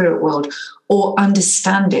with the spirit world or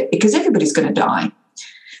understand it, because everybody's going to die.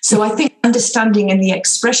 So I think understanding and the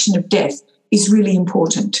expression of death is really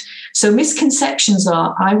important. So misconceptions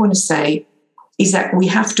are, I want to say, is that we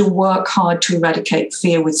have to work hard to eradicate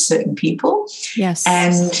fear with certain people. Yes.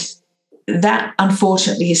 And that,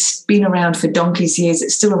 unfortunately, has been around for donkey's years.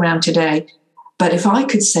 It's still around today. But if I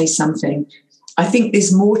could say something, I think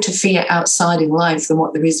there's more to fear outside in life than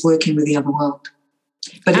what there is working with the other world.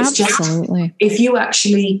 But it's Absolutely. Just, if you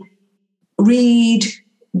actually read,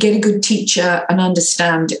 get a good teacher and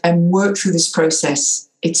understand and work through this process,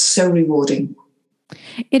 it's so rewarding.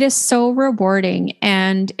 It is so rewarding,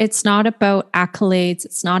 and it's not about accolades.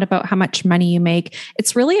 It's not about how much money you make.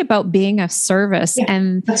 It's really about being of service. Yeah,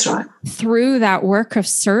 and that's right. Through that work of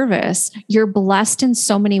service, you're blessed in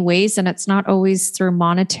so many ways, and it's not always through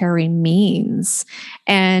monetary means.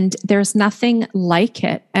 And there's nothing like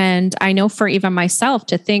it. And I know for even myself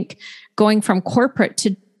to think going from corporate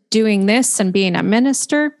to doing this and being a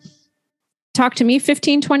minister, talk to me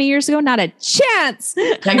 15, 20 years ago, not a chance.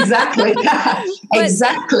 Exactly.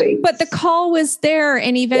 Exactly. But the call was there,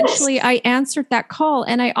 and eventually yes. I answered that call.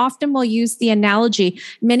 And I often will use the analogy.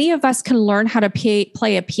 Many of us can learn how to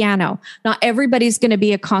play a piano. Not everybody's going to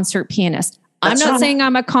be a concert pianist. I'm not saying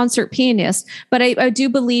I'm a concert pianist, but I do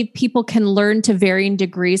believe people can learn to varying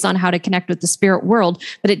degrees on how to connect with the spirit world.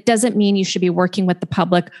 But it doesn't mean you should be working with the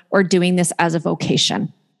public or doing this as a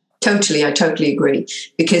vocation. Totally, I totally agree.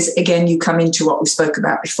 Because again, you come into what we spoke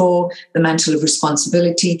about before, the mantle of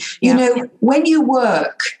responsibility. You know, when you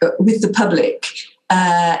work with the public,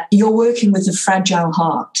 you're working with a fragile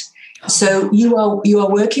heart. So you are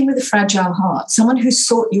working with a fragile heart, someone who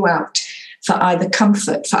sought you out for either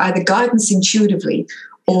comfort, for either guidance intuitively,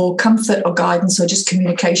 or comfort or guidance or just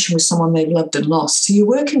communication with someone they've loved and lost. So you're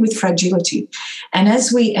working with fragility. And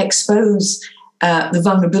as we expose the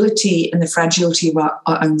vulnerability and the fragility of our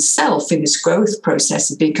own self in this growth process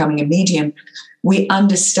of becoming a medium, we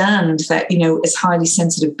understand that, you know, as highly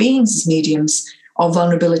sensitive beings, as mediums, our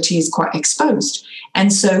vulnerability is quite exposed.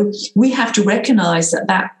 And so we have to recognize that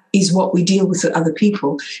that is what we deal with other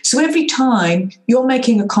people. So every time you're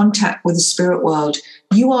making a contact with the spirit world,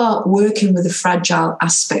 you are working with a fragile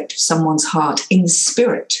aspect of someone's heart in the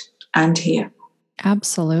spirit and here.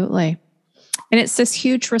 Absolutely. And it's this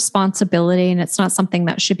huge responsibility, and it's not something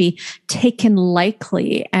that should be taken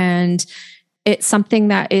lightly. And it's something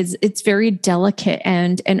that it's very delicate.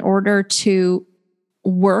 And in order to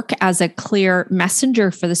work as a clear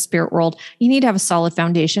messenger for the spirit world, you need to have a solid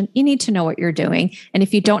foundation. You need to know what you're doing. And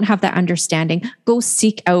if you don't have that understanding, go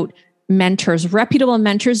seek out mentors, reputable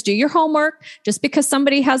mentors. Do your homework. Just because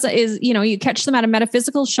somebody you catch them at a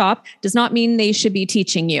metaphysical shop does not mean they should be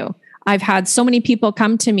teaching you. I've had so many people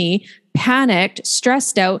come to me panicked,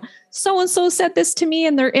 stressed out. So-and-so said this to me,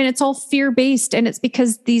 and it's all fear-based. And it's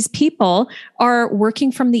because these people are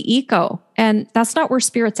working from the ego, and that's not where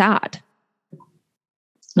spirit's at.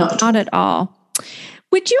 Not at all.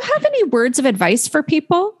 Would you have any words of advice for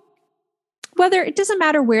people? Whether it doesn't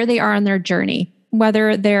matter where they are on their journey,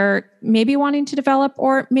 whether they're maybe wanting to develop,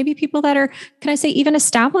 or maybe people that are, can I say, even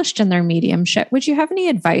established in their mediumship. Would you have any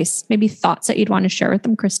advice, maybe thoughts that you'd want to share with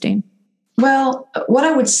them, Christine? Well, what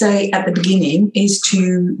I would say at the beginning is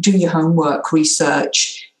to do your homework,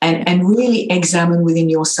 research, and really examine within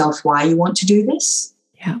yourself why you want to do this.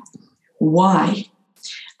 Yeah. Why?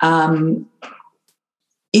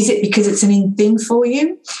 Is it because it's an in thing for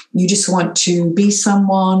you? You just want to be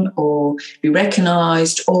someone or be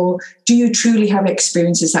recognized? Or do you truly have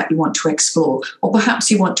experiences that you want to explore? Or perhaps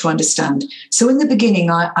you want to understand? So in the beginning,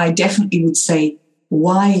 I definitely would say,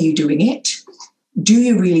 why are you doing it? Do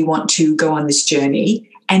you really want to go on this journey?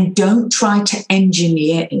 And don't try to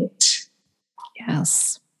engineer it.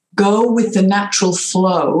 Yes. Go with the natural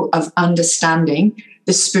flow of understanding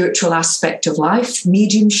the spiritual aspect of life,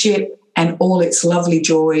 mediumship, and all its lovely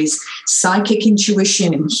joys, psychic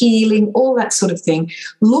intuition and healing, all that sort of thing.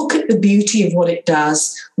 Look at the beauty of what it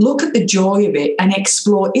does. Look at the joy of it and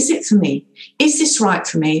explore, is it for me? Is this right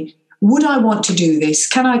for me? Would I want to do this?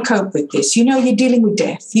 Can I cope with this? You know, you're dealing with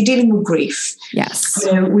death. You're dealing with grief. Yes.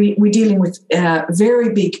 You know, we're dealing with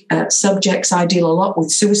very big subjects. I deal a lot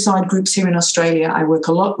with suicide groups here in Australia. I work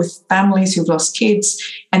a lot with families who've lost kids,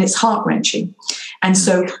 and it's heart-wrenching. And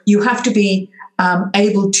so you have to be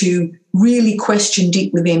able to really question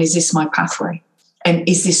deep within, is this my pathway? And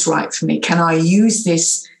is this right for me? Can I use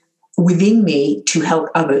this within me to help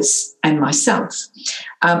others and myself?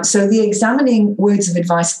 So the examining words of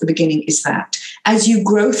advice at the beginning is that as you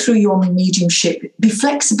grow through your mediumship, be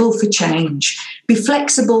flexible for change, be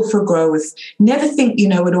flexible for growth. Never think you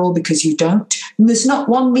know it all, because you don't. And there's not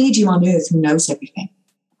one medium on earth who knows everything.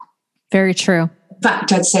 Very true. In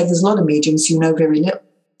fact, I'd say there's a lot of mediums who know very little.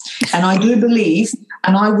 And I do believe,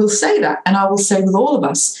 and I will say that, and I will say with all of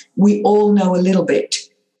us, we all know a little bit,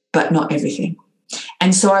 but not everything.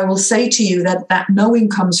 And so I will say to you that that knowing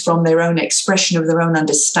comes from their own expression of their own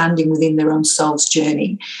understanding within their own soul's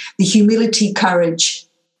journey. The humility, courage,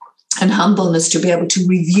 and humbleness to be able to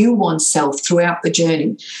review oneself throughout the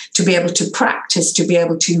journey, to be able to practice, to be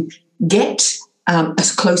able to get a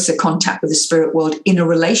closer contact with the spirit world in a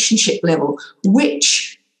relationship level,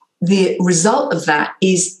 which the result of that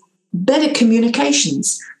is better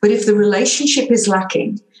communications. But if the relationship is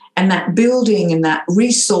lacking, and that building and that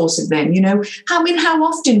resource of them, you know, how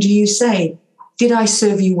often do you say, did I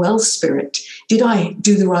serve you well, Spirit? Did I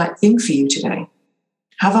do the right thing for you today?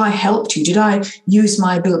 Have I helped you? Did I use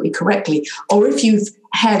my ability correctly? Or if you've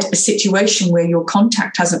had a situation where your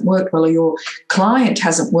contact hasn't worked well, or your client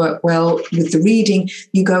hasn't worked well with the reading,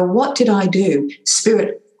 you go, what did I do?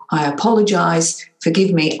 Spirit, I apologize.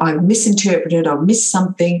 Forgive me. I've misinterpreted. I've missed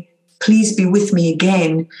something. Please be with me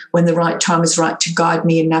again when the right time is right to guide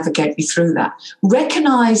me and navigate me through that.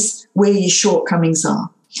 Recognize where your shortcomings are.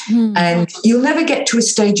 And you'll never get to a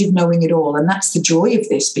stage of knowing it all. And that's the joy of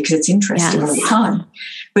this, because it's interesting all the time.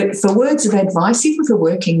 But for words of advice, even for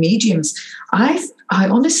working mediums, I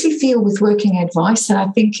honestly feel with working advice that I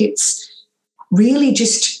think it's really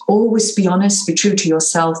just always be honest, be true to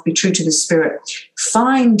yourself, be true to the spirit.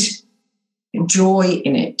 Find joy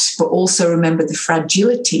in it, but also remember the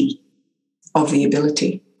fragility of the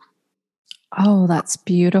ability. Oh, that's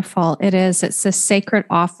beautiful. It is. It's a sacred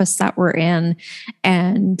office that we're in,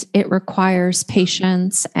 and it requires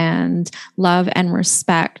patience and love and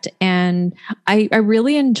respect. And I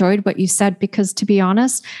really enjoyed what you said, because to be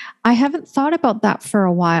honest, I haven't thought about that for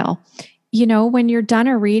a while. You know, when you're done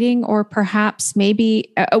a reading, or perhaps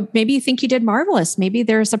maybe you think you did marvelous. Maybe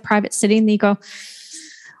there's a private sitting that you go,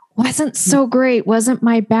 wasn't so great, wasn't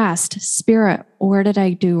my best. Spirit, where did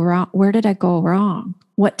I do wrong? Where did I go wrong?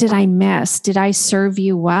 What did I miss? Did I serve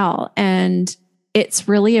you well? And it's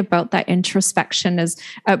really about that introspection is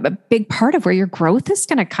a big part of where your growth is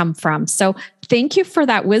going to come from. So thank you for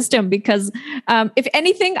that wisdom, because if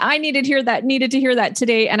anything, I needed to hear that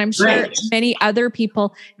today. And I'm sure many other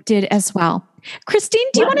people did as well. Christine,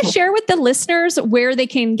 do you want to share with the listeners where they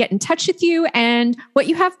can get in touch with you and what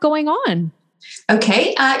you have going on?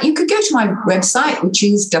 Okay, you could go to my website, which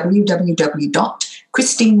is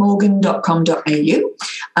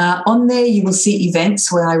www.christinemorgan.com.au. On there, you will see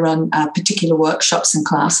events where I run particular workshops and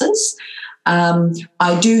classes.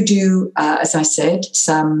 I do, as I said,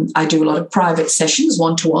 I do a lot of private sessions,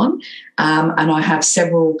 one-to-one, and I have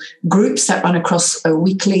several groups that run across a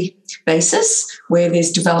weekly basis where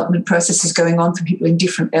there's development processes going on for people in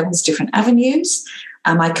different levels, different avenues.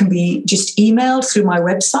 I can be just emailed through my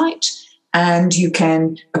website, and you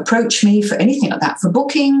can approach me for anything like that, for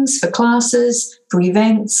bookings, for classes, for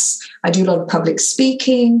events. I do a lot of public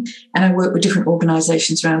speaking, and I work with different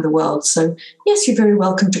organizations around the world. So, yes, you're very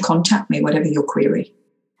welcome to contact me, whatever your query.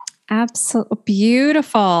 Absolutely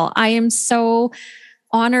beautiful. I am so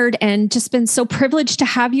honored and just been so privileged to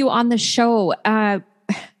have you on the show.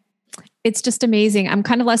 It's just amazing. I'm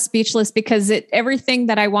kind of less speechless, because everything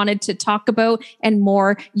that I wanted to talk about and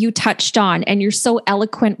more, you touched on, and you're so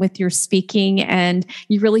eloquent with your speaking, and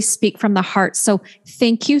you really speak from the heart. So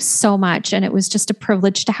thank you so much. And it was just a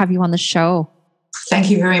privilege to have you on the show. Thank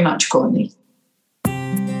you very much, Courtney.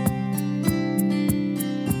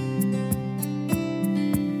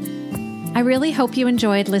 I really hope you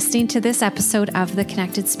enjoyed listening to this episode of The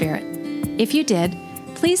Connected Spirit. If you did,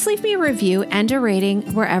 please leave me a review and a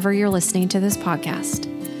rating wherever you're listening to this podcast.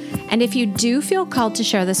 And if you do feel called to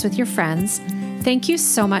share this with your friends, thank you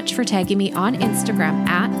so much for tagging me on Instagram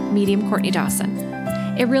at Medium Courtney Dawson.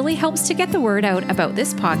 It really helps to get the word out about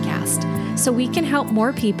this podcast so we can help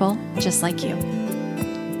more people just like you.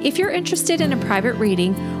 If you're interested in a private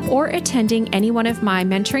reading or attending any one of my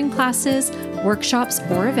mentoring classes, workshops,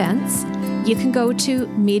 or events, you can go to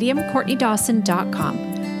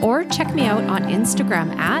mediumcourtneydawson.com or check me out on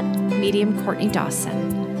Instagram at Medium Courtney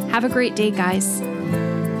Dawson. Have a great day, guys.